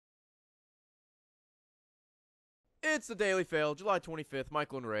It's the Daily Fail, July 25th,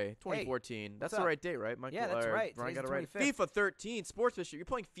 Michael and Ray, 2014. That's the right date, right? Michael, yeah, that's right. Ryan got it right. FIFA 13, sports history. You're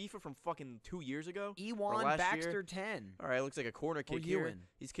playing FIFA from fucking 2 years ago? Ewan Baxter 10. All right, looks like a corner kick here. Ewan.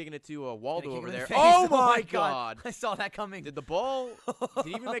 He's kicking it to Waldo over there. Oh my God. I saw that coming. Did the ball, did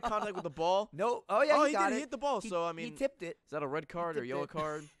he even make contact with the ball? No. Oh, yeah, he got He hit the ball, so I mean. He tipped it. Is that a red card or yellow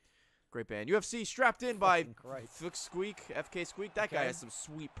card? Great band. UFC strapped in by FK Squeak. That guy has some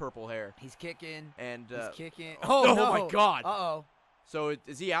sweet purple hair. He's kicking. And he's kicking. Oh, no. My God. Uh-oh. So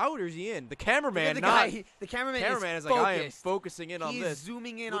is he out or is he in? The cameraman, the cameraman is like, I am focusing in on this. He's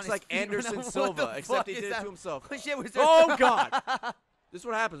zooming in Looks on like Anderson Silva, except he did it to himself. Oh, God. This is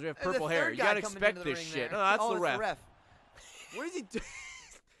what happens when you have purple hair. You got to expect this shit. No, that's the ref. What is he doing?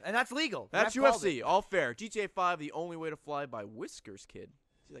 And that's legal. That's UFC. All fair. GTA 5, The Only Way to Fly by Whiskers Kid.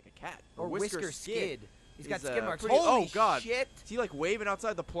 He's like a cat. Or Whisker Skid. He's got skid marks. Holy God. Shit. Is he like waving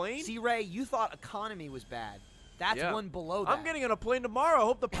outside the plane? See, Ray, you thought economy was bad. That's one below that. I'm getting on a plane tomorrow. I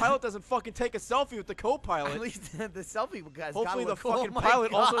hope the pilot doesn't fucking take a selfie with the co-pilot. At least the selfie guy's hopefully the cool. fucking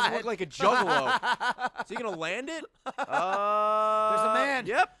pilot also doesn't look like a juggalo. Is he going to land it? There's a man.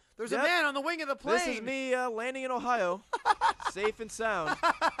 Yep. There's a man on the wing of the plane. This is me landing in Ohio. Safe and sound.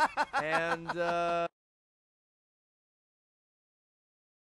 And...